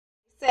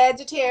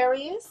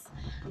Sagittarius.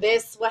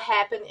 This will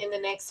happen in the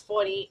next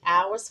 48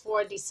 hours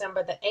for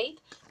December the 8th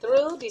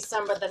through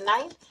December the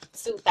 9th,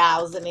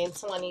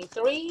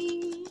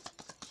 2023.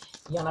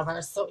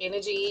 Universal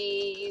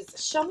energies,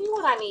 show me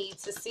what I need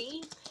to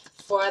see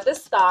for the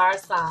star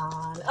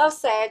sign of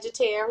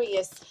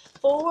Sagittarius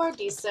for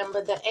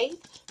December the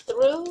 8th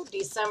through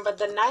December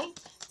the 9th,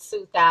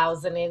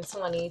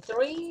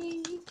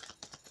 2023.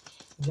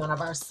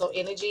 Universal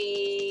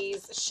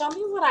energies, show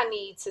me what I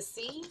need to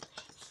see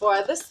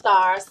for the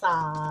star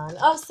sign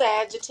of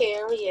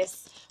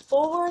Sagittarius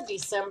for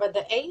December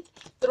the 8th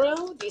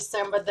through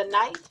December the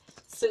 9th,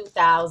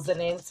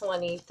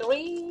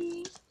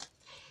 2023.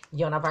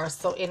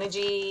 Universal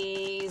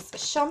energies,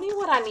 show me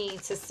what I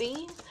need to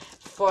see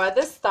for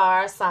the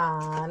star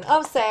sign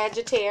of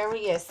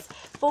Sagittarius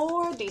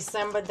for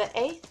December the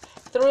 8th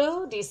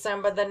through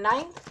December the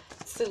 9th,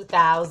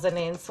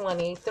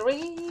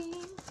 2023.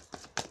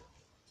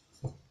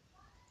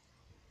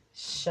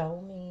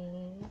 Show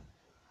me.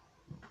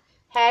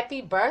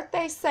 Happy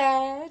birthday,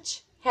 Sag.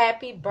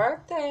 Happy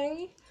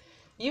birthday.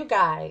 You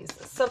guys,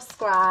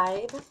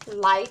 subscribe,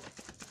 like,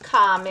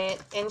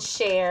 comment, and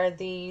share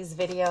these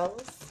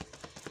videos.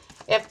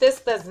 If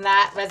this does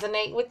not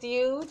resonate with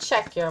you,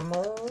 check your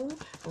moon,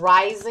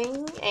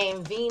 rising,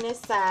 and Venus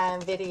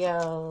sign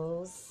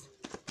videos.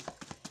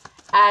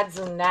 I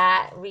do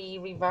not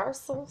read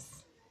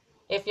reversals.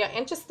 If you're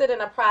interested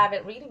in a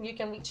private reading, you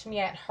can reach me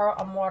at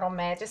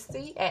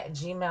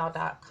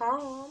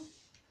herimmortalmajesty@gmail.com.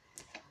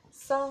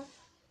 So,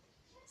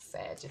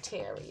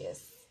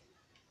 Sagittarius.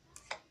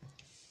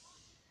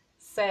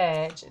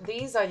 Sag,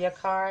 these are your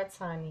cards,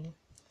 honey.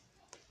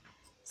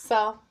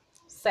 So,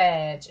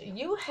 Sag,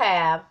 you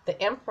have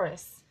the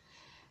Empress.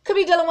 Could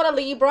be dealing with a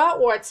Libra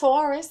or a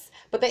Taurus,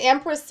 but the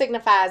Empress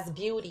signifies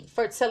beauty,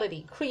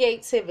 fertility,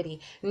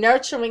 creativity,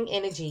 nurturing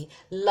energy,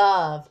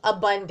 love,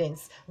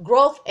 abundance,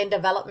 growth, and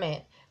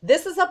development.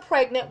 This is a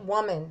pregnant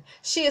woman.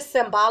 She is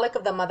symbolic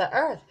of the Mother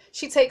Earth.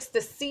 She takes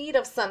the seed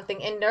of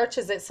something and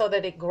nurtures it so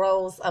that it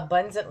grows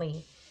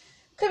abundantly.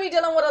 Could be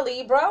dealing with a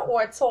Libra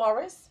or a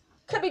Taurus.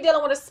 Could be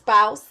dealing with a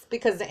spouse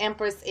because the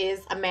Empress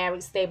is a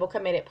married, stable,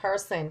 committed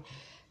person.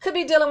 Could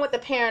be dealing with the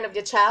parent of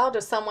your child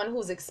or someone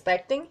who's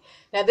expecting.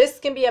 Now, this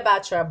can be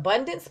about your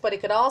abundance, but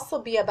it could also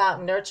be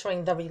about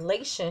nurturing the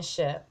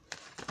relationship.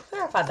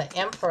 Clarify the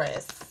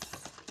Empress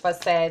for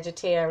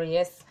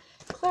Sagittarius.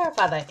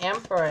 Clarify the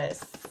Empress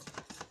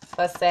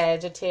for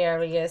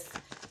Sagittarius.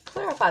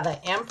 Clarify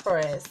the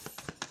Empress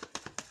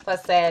for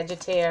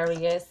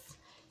Sagittarius.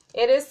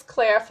 It is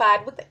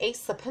clarified with the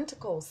Ace of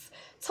Pentacles.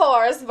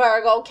 Taurus,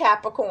 Virgo,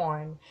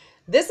 Capricorn.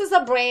 This is a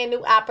brand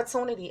new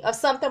opportunity of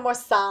something more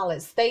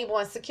solid, stable,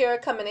 and secure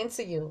coming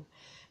into you.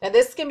 Now,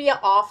 this can be an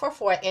offer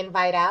for an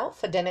invite out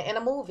for dinner and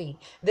a movie.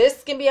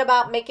 This can be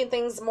about making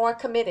things more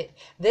committed.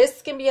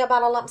 This can be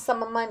about a lump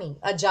sum of money,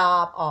 a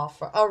job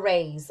offer, a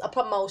raise, a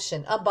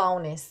promotion, a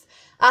bonus,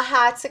 a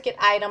high-ticket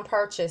item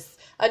purchase,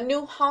 a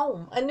new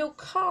home, a new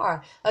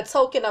car, a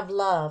token of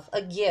love,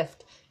 a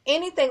gift,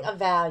 anything of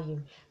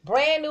value.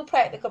 Brand new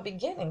practical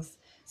beginnings.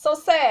 So,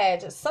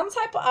 Sag, some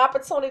type of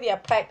opportunity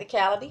of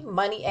practicality,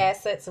 money,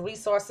 assets,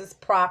 resources,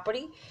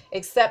 property,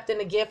 accepting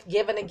a gift,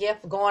 giving a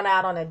gift, going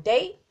out on a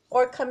date,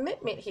 or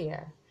commitment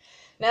here.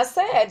 Now,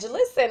 Sag,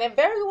 listen, it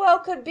very well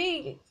could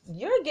be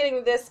you're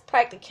getting this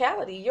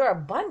practicality, your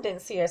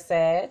abundance here,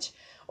 Sag.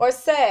 Or,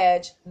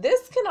 Sag,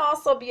 this can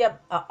also be an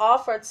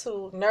offer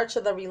to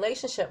nurture the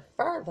relationship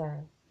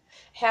further.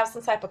 Have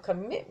some type of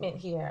commitment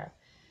here.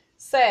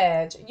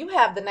 Sag, you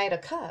have the Knight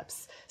of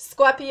Cups,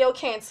 Scorpio,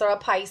 Cancer, or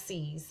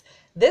Pisces.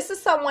 This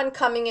is someone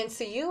coming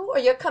into you or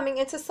you're coming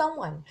into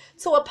someone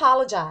to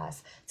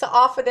apologize, to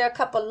offer their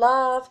cup of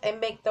love and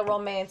make the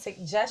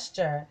romantic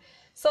gesture.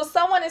 So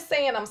someone is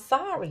saying, I'm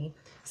sorry.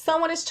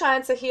 Someone is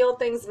trying to heal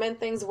things, mend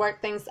things,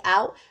 work things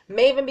out.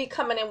 May even be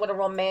coming in with a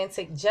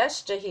romantic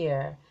gesture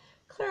here.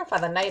 Clarify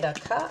the Knight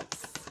of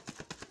Cups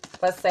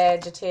for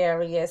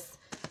Sagittarius.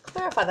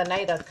 Clarify the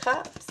Knight of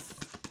Cups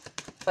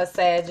for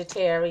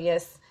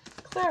Sagittarius.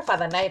 Clarify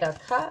the Knight of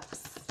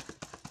Cups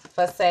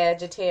for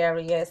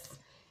Sagittarius.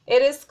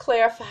 It is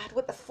clarified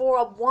with the Four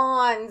of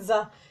Wands,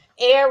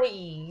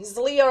 Aries,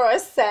 Leo, or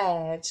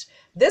Sag.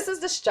 This is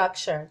the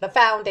structure, the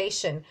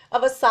foundation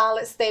of a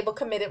solid, stable,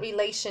 committed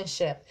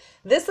relationship.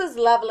 This is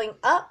leveling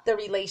up the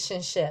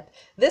relationship.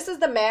 This is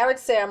the marriage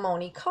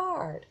ceremony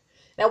card.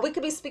 Now, we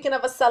could be speaking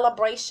of a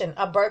celebration,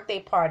 a birthday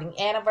party,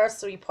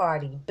 anniversary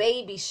party,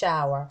 baby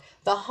shower,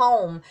 the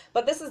home,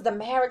 but this is the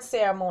marriage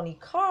ceremony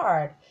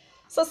card.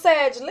 So,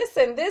 Sag,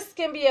 listen, this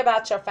can be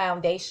about your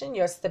foundation,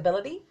 your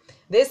stability.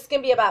 This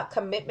can be about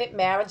commitment,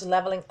 marriage,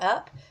 leveling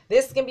up.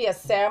 This can be a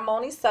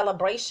ceremony,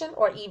 celebration,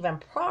 or even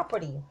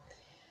property.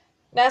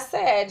 Now,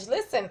 Sag,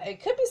 listen,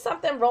 it could be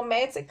something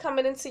romantic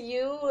coming into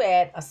you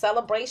at a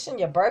celebration,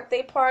 your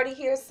birthday party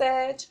here,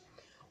 Sag.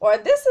 Or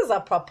this is a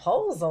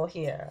proposal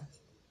here.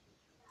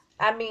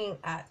 I mean,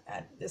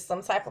 there's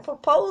some type of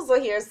proposal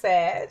here,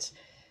 Sag.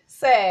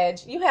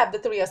 Sag, you have the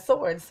Three of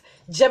Swords,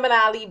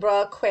 Gemini,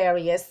 Libra,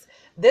 Aquarius.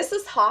 This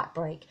is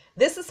heartbreak.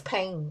 This is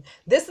pain.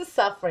 This is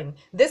suffering.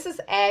 This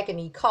is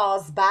agony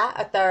caused by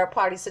a third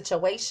party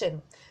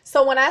situation.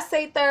 So when I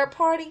say third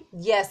party,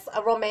 yes,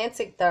 a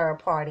romantic third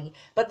party.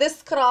 But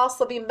this could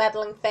also be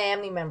meddling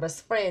family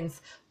members,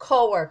 friends,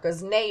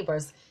 co-workers,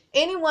 neighbors,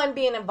 anyone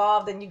being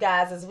involved in you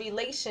guys'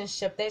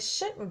 relationship that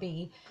shouldn't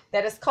be,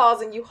 that is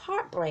causing you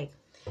heartbreak.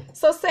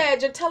 So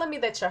Sag, you're telling me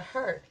that you're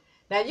hurt.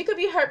 Now, you could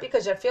be hurt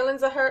because your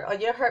feelings are hurt, or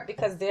you're hurt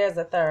because there's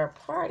a third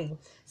party.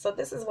 So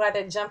this is why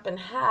they're jumping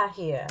high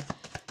here.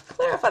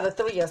 Clarify the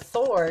Three of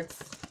Swords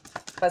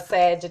for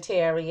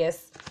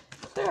Sagittarius.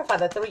 Clarify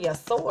the Three of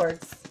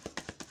Swords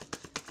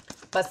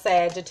for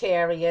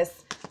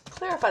Sagittarius.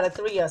 Clarify the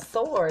Three of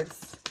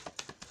Swords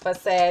for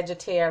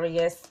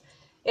Sagittarius.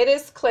 It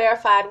is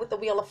clarified with the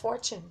Wheel of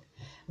Fortune.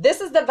 This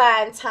is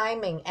divine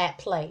timing at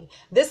play.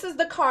 This is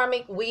the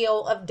karmic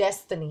wheel of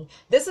destiny.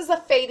 This is a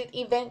fated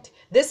event.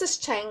 This is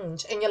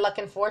change in your luck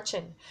and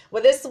fortune.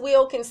 Where this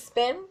wheel can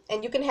spin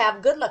and you can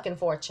have good luck and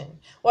fortune.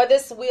 Or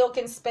this wheel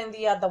can spin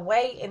the other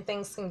way and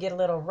things can get a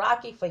little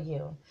rocky for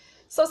you.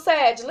 So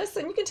Sag,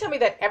 listen, you can tell me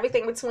that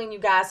everything between you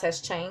guys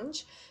has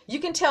changed. You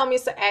can tell me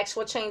it's an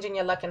actual change in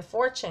your luck and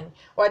fortune.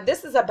 Or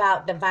this is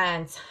about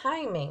divine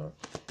timing.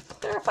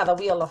 Clarify the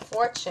Wheel of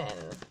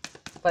Fortune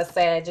for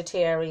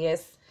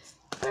Sagittarius.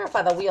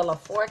 Clarify the Wheel of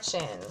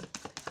Fortune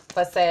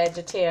for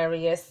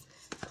Sagittarius.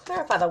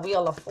 Clarify the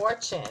Wheel of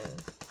Fortune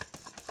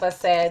for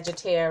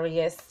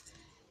Sagittarius.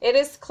 It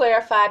is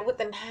clarified with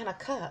the Nine of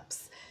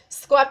Cups.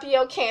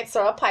 Scorpio, Cancer,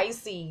 or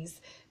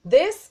Pisces.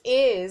 This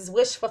is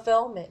wish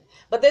fulfillment,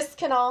 but this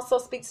can also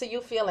speak to you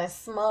feeling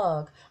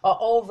smug or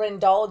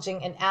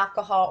overindulging in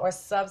alcohol or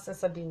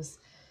substance abuse.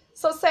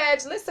 So Sag,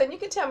 listen, you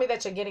can tell me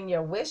that you're getting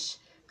your wish.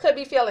 Could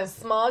be feeling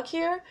smug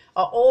here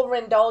or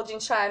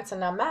overindulging, trying to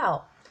numb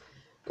out.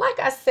 Like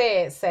I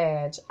said,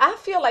 Sag, I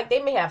feel like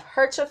they may have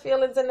hurt your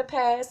feelings in the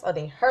past, or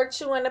they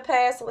hurt you in the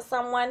past with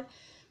someone,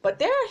 but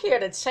they're here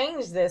to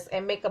change this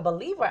and make a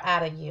believer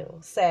out of you,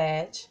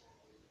 Sag.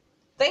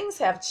 Things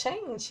have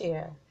changed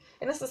here.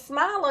 And it's a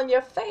smile on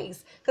your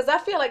face because I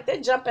feel like they're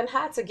jumping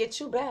high to get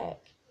you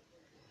back.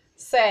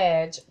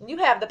 Sag, you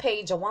have the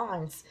Page of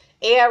Wands.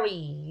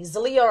 Aries,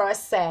 Leo, or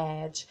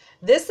Sag.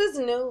 This is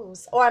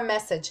news or a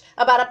message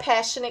about a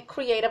passionate,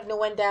 creative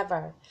new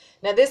endeavor.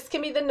 Now, this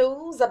can be the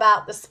news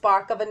about the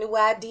spark of a new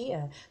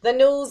idea. The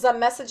news, a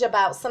message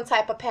about some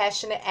type of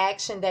passionate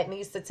action that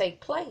needs to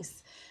take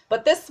place.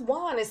 But this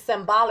wand is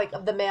symbolic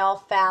of the male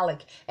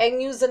phallic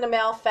and using the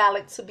male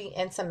phallic to be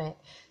intimate.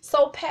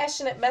 So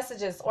passionate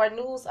messages or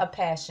news of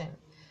passion.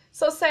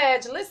 So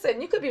Sag,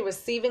 listen, you could be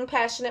receiving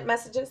passionate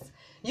messages.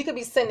 You could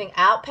be sending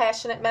out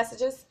passionate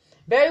messages.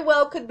 Very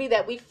well could be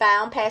that we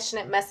found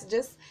passionate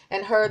messages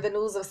and heard the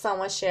news of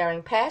someone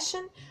sharing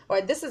passion,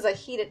 or this is a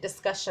heated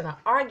discussion or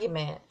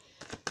argument.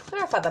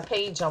 Clarify the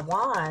Page of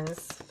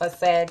Wands for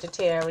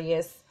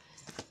Sagittarius.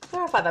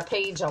 Clarify the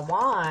Page of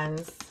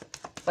Wands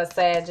for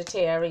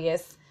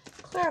Sagittarius.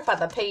 Clarify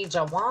the Page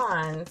of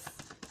Wands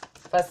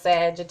for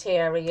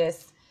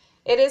Sagittarius.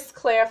 It is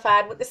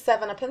clarified with the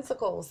Seven of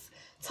Pentacles.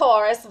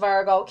 Taurus,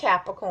 Virgo,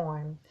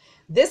 Capricorn.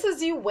 This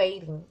is you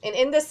waiting. And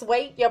in this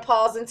wait, you're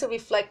pausing to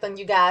reflect on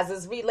you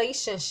guys'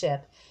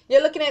 relationship.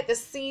 You're looking at the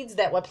seeds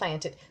that were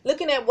planted,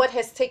 looking at what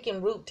has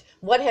taken root,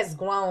 what has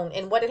grown,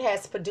 and what it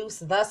has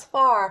produced thus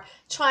far,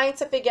 trying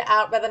to figure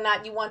out whether or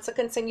not you want to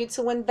continue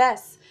to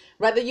invest,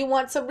 whether you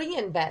want to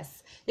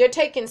reinvest. You're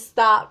taking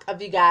stock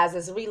of you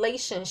guys'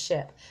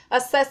 relationship,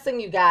 assessing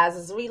you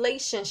guys'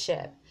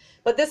 relationship.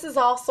 But this is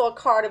also a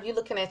card of you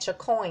looking at your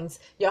coins,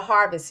 your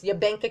harvest, your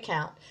bank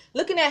account,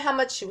 looking at how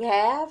much you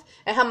have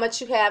and how much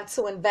you have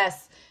to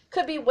invest.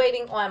 Could be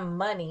waiting on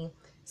money.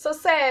 So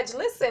Sag,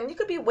 listen, you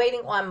could be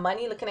waiting on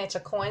money, looking at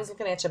your coins,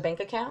 looking at your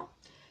bank account.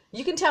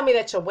 You can tell me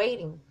that you're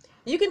waiting.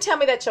 You can tell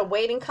me that you're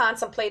waiting,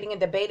 contemplating,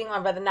 and debating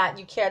on whether or not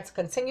you care to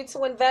continue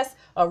to invest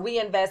or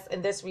reinvest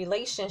in this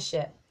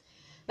relationship.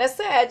 Now,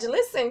 Sag,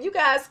 listen, you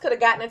guys could have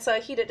gotten into a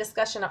heated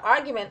discussion or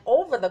argument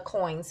over the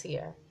coins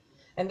here.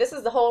 And this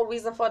is the whole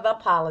reason for the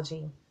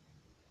apology.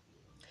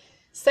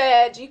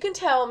 Sag, you can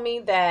tell me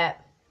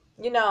that,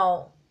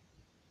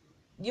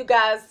 you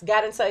guys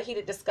got into a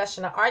heated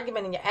discussion or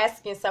argument and you're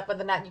asking yourself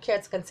whether or not you care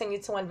to continue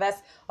to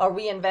invest or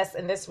reinvest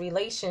in this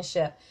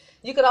relationship.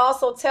 You could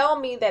also tell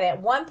me that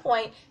at one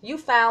point you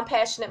found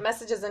passionate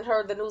messages and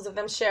heard the news of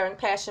them sharing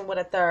passion with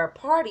a third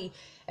party.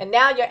 And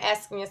now you're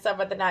asking yourself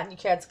whether or not you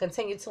care to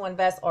continue to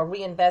invest or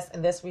reinvest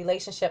in this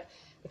relationship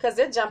because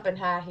they're jumping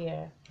high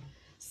here.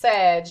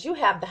 Sag, you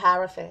have the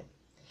Hierophant.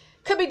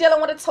 Could be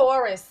dealing with a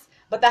Taurus,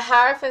 but the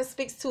Hierophant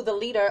speaks to the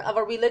leader of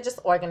a religious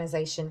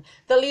organization,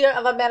 the leader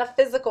of a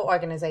metaphysical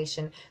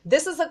organization.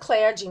 This is a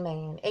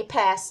clergyman, a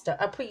pastor,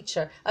 a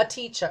preacher, a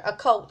teacher, a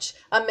coach,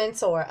 a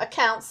mentor, a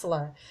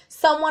counselor,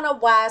 someone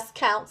of wise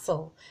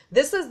counsel.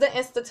 This is the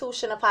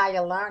institution of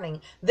higher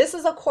learning. This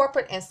is a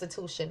corporate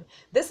institution.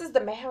 This is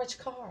the marriage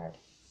card.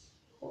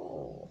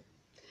 Ooh.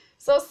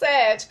 So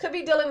Sag could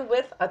be dealing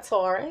with a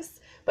Taurus,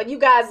 but you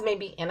guys may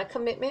be in a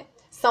commitment.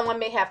 Someone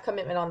may have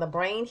commitment on the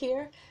brain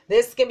here.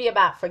 This can be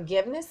about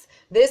forgiveness.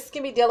 This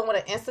can be dealing with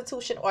an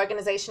institution,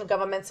 organization,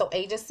 governmental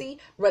agency,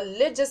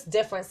 religious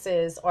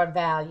differences, or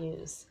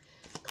values.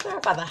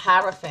 Clarify the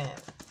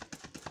Hierophant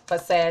for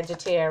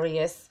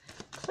Sagittarius.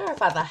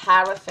 Clarify the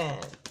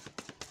Hierophant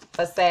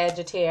for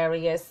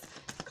Sagittarius.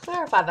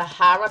 Clarify the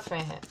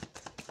Hierophant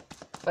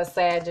for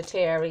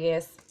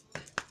Sagittarius.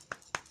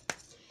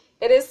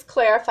 It is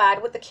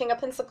clarified with the King of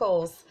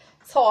Pentacles.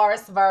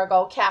 Taurus,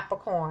 Virgo,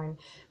 Capricorn.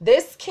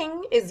 This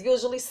king is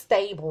usually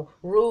stable,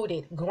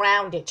 rooted,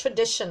 grounded,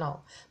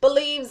 traditional,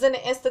 believes in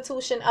the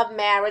institution of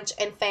marriage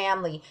and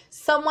family,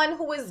 someone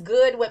who is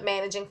good with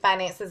managing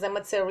finances and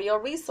material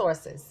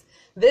resources.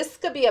 This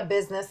could be a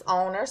business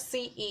owner,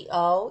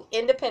 CEO,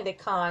 independent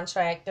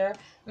contractor,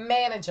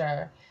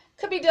 manager.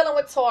 Could be dealing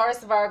with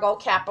Taurus, Virgo,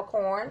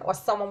 Capricorn, or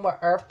someone with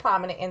Earth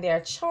prominent in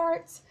their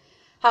charts.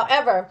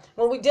 However,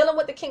 when we're dealing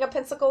with the King of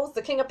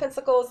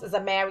Pentacles is a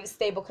married,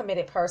 stable,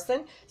 committed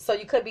person. So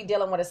you could be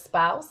dealing with a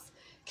spouse.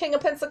 King of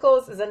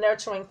Pentacles is a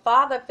nurturing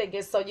father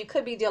figure. So you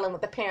could be dealing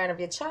with the parent of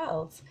your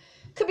child.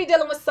 Could be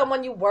dealing with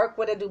someone you work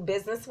with or do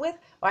business with,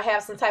 or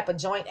have some type of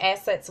joint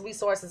assets,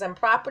 resources, and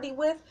property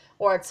with,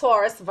 or a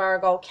Taurus,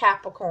 Virgo,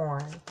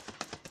 Capricorn.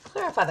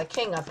 Clarify the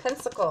King of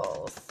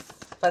Pentacles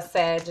for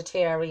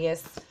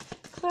Sagittarius.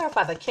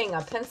 Clarify the King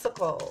of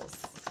Pentacles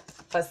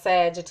for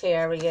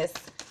Sagittarius.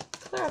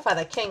 Clarify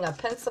the King of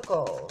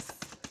Pentacles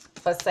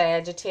for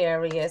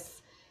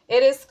Sagittarius.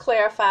 It is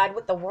clarified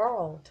with the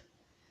World.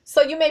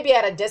 So you may be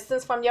at a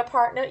distance from your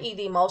partner,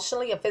 either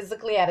emotionally or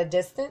physically at a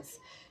distance.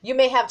 You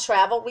may have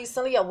traveled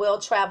recently or will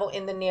travel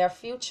in the near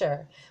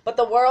future. But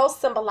the World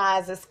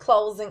symbolizes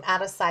closing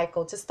out a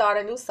cycle to start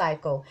a new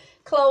cycle.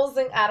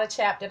 Closing out a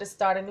chapter to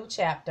start a new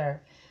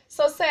chapter.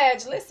 So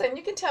Sag, listen,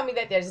 you can tell me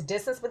that there's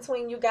distance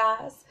between you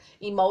guys.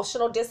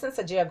 Emotional distance,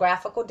 a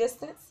geographical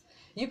distance.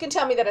 You can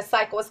tell me that a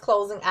cycle is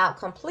closing out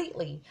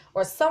completely,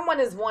 or someone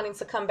is wanting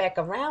to come back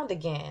around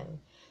again.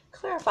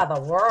 Clarify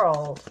the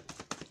World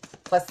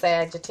for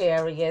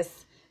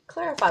Sagittarius.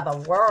 Clarify the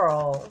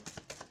World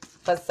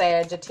for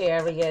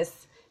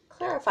Sagittarius.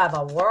 Clarify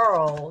the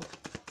World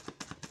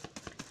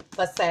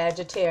for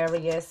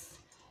Sagittarius.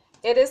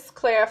 It is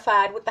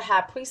clarified with the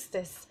High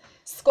Priestess.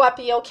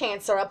 Scorpio,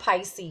 Cancer, or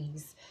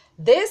Pisces.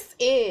 This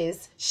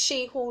is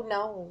she who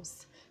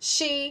knows.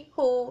 She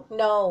who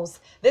knows.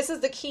 This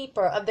is the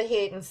keeper of the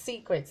hidden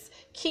secrets,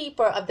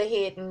 keeper of the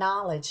hidden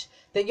knowledge.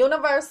 The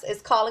universe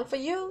is calling for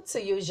you to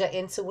use your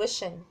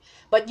intuition,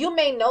 but you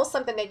may know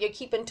something that you're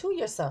keeping to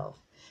yourself.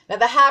 Now,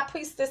 the High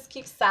Priestess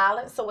keeps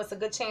silent, so it's a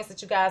good chance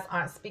that you guys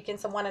aren't speaking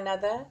to one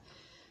another.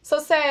 So,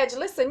 Sag,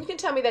 listen, you can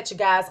tell me that you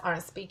guys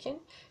aren't speaking.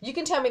 You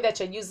can tell me that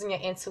you're using your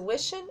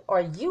intuition,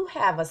 or you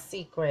have a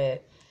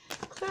secret.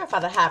 Clarify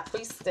the High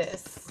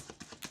Priestess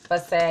for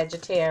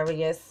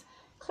Sagittarius.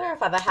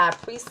 Clarify the High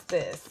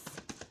Priestess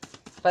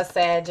for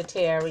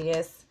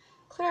Sagittarius.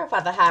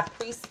 Clarify the High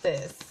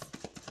Priestess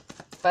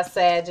for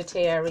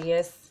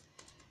Sagittarius.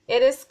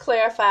 It is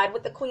clarified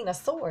with the Queen of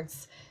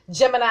Swords.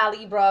 Gemini,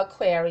 Libra,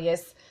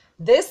 Aquarius.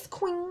 This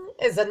queen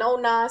is a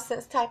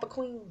no-nonsense type of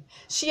queen.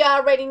 She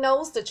already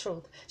knows the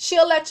truth.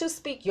 She'll let you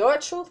speak your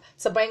truth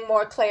to bring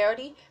more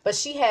clarity, but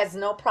she has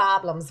no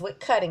problems with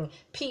cutting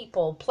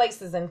people,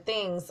 places, and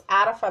things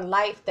out of her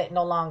life that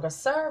no longer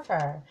serve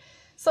her.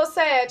 So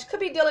Sag could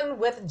be dealing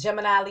with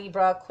Gemini,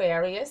 Libra,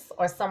 Aquarius,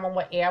 or someone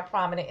with air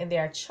prominent in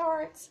their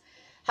charts.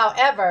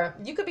 However,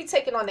 you could be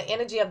taking on the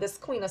energy of this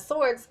Queen of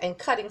Swords and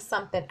cutting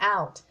something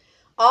out.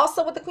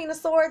 Also with the Queen of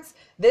Swords,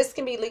 this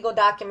can be legal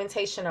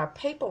documentation or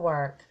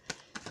paperwork.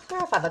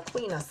 Clarify the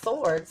Queen of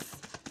Swords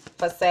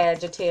for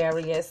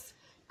Sagittarius.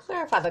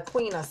 Clarify the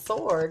Queen of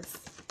Swords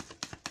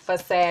for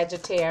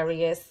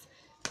Sagittarius.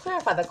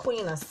 Clarify the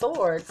Queen of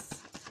Swords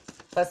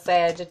for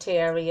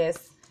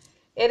Sagittarius.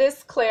 It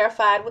is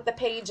clarified with the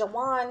Page of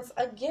Wands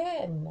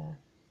again.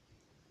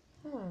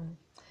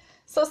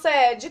 So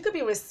Sag, you could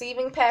be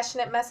receiving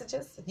passionate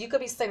messages. You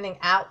could be sending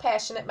out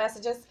passionate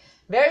messages.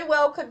 Very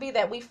well could be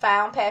that we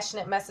found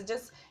passionate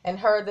messages and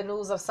heard the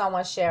news of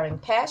someone sharing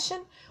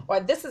passion,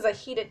 or this is a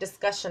heated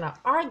discussion or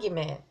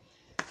argument.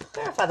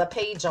 Clarify the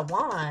Page of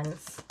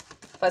Wands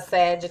for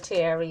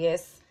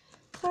Sagittarius.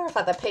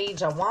 Clarify the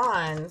Page of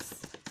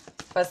Wands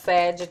for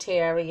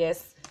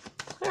Sagittarius.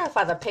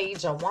 Clarify the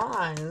Page of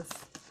Wands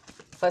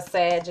for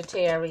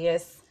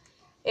Sagittarius.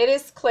 It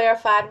is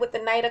clarified with the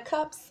Knight of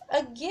Cups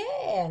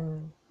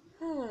again.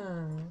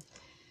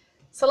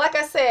 So like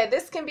I said,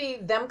 this can be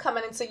them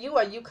coming into you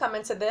or you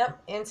coming to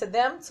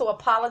them to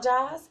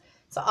apologize,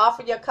 to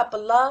offer your cup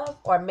of love,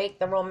 or make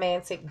the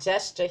romantic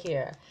gesture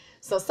here.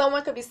 So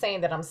someone could be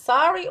saying that I'm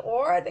sorry,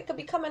 or they could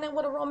be coming in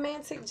with a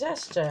romantic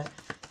gesture.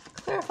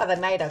 Clarify the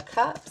Knight of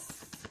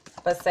Cups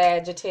for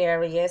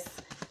Sagittarius.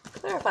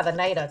 Clarify the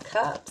Knight of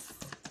Cups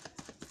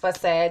for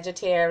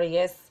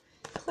Sagittarius.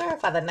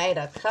 Clarify the Knight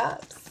of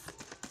Cups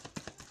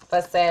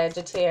for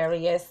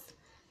Sagittarius.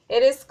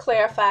 It is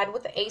clarified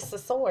with the Ace of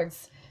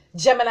Swords.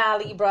 Gemini,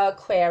 Libra,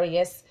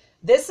 Aquarius.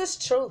 This is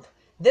truth.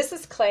 This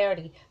is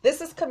clarity. This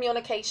is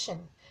communication.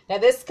 Now,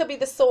 this could be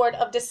the sword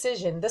of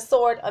decision, the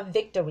sword of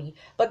victory,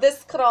 but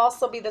this could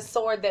also be the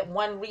sword that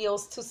one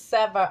wields to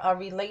sever a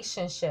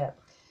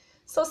relationship.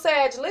 So,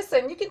 Sag,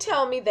 listen, you can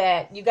tell me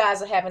that you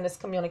guys are having this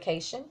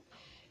communication.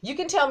 You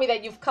can tell me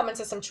that you've come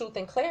into some truth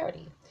and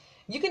clarity.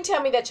 You can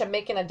tell me that you're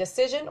making a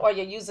decision or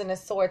you're using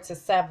this sword to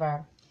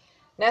sever.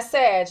 Now,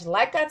 Sag,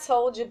 like I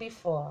told you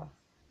before,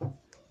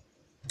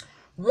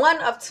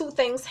 one of two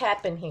things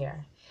happen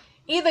here.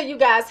 Either you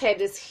guys had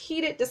this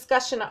heated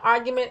discussion or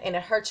argument and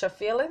it hurt your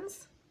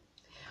feelings,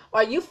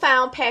 or you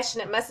found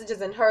passionate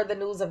messages and heard the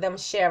news of them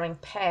sharing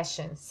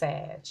passion,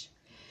 Sag.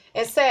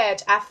 And Sag,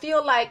 I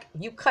feel like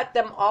you cut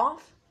them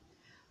off,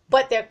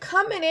 but they're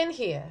coming in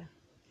here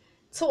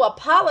to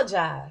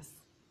apologize,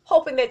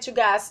 hoping that you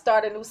guys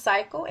start a new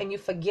cycle and you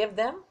forgive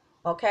them,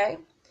 okay?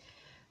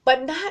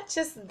 But not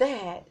just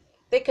that.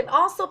 They can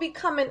also be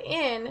coming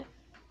in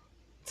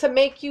to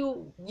make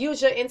you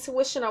use your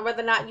intuition on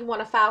whether or not you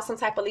want to file some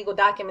type of legal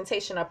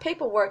documentation or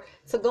paperwork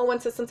to go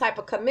into some type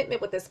of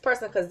commitment with this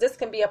person, because this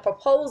can be a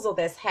proposal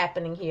that's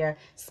happening here,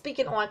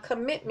 speaking on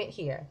commitment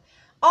here.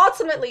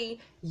 Ultimately,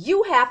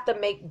 you have to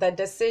make the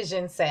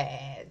decision,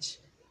 Sag.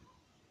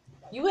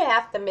 You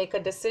have to make a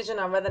decision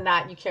on whether or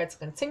not you care to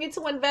continue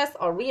to invest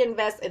or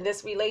reinvest in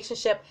this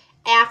relationship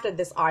after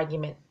this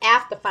argument,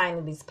 after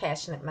finding these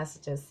passionate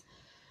messages.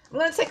 I'm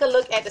going to take a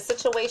look at the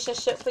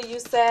situationship for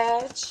you,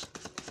 Sag.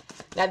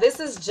 Now, this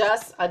is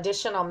just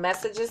additional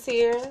messages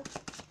here.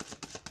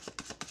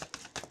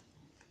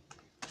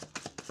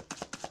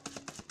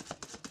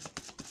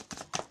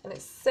 And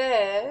it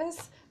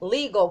says,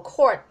 legal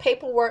court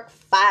paperwork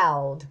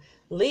filed.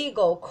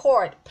 Legal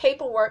court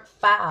paperwork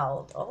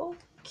filed.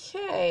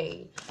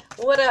 Okay.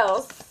 What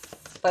else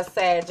for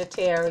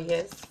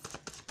Sagittarius?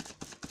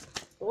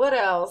 What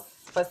else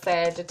for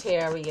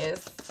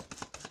Sagittarius?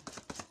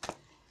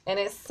 And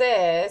it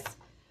says,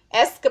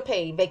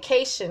 escapade,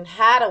 vacation,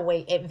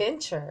 hideaway,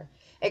 adventure.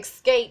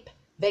 Escape,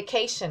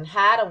 vacation,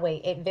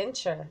 hideaway,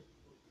 adventure.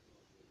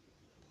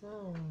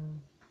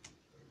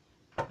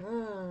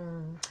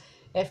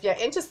 If you're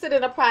interested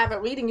in a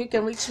private reading, you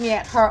can reach me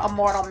at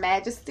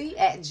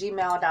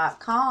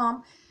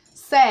herimmortalmajesty@gmail.com.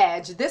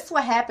 Sag, this will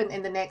happen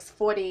in the next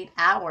 48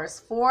 hours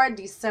for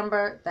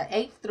December the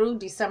 8th through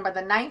December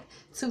the 9th,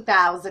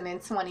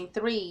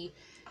 2023.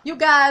 You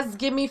guys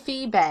give me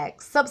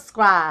feedback,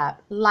 subscribe,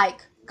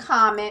 like,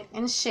 comment,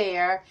 and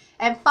share,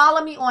 and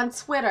follow me on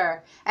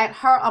Twitter at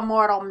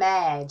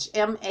herimmortalmaj,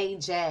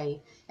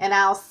 M-A-J, and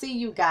I'll see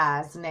you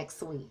guys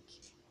next week.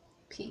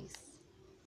 Peace.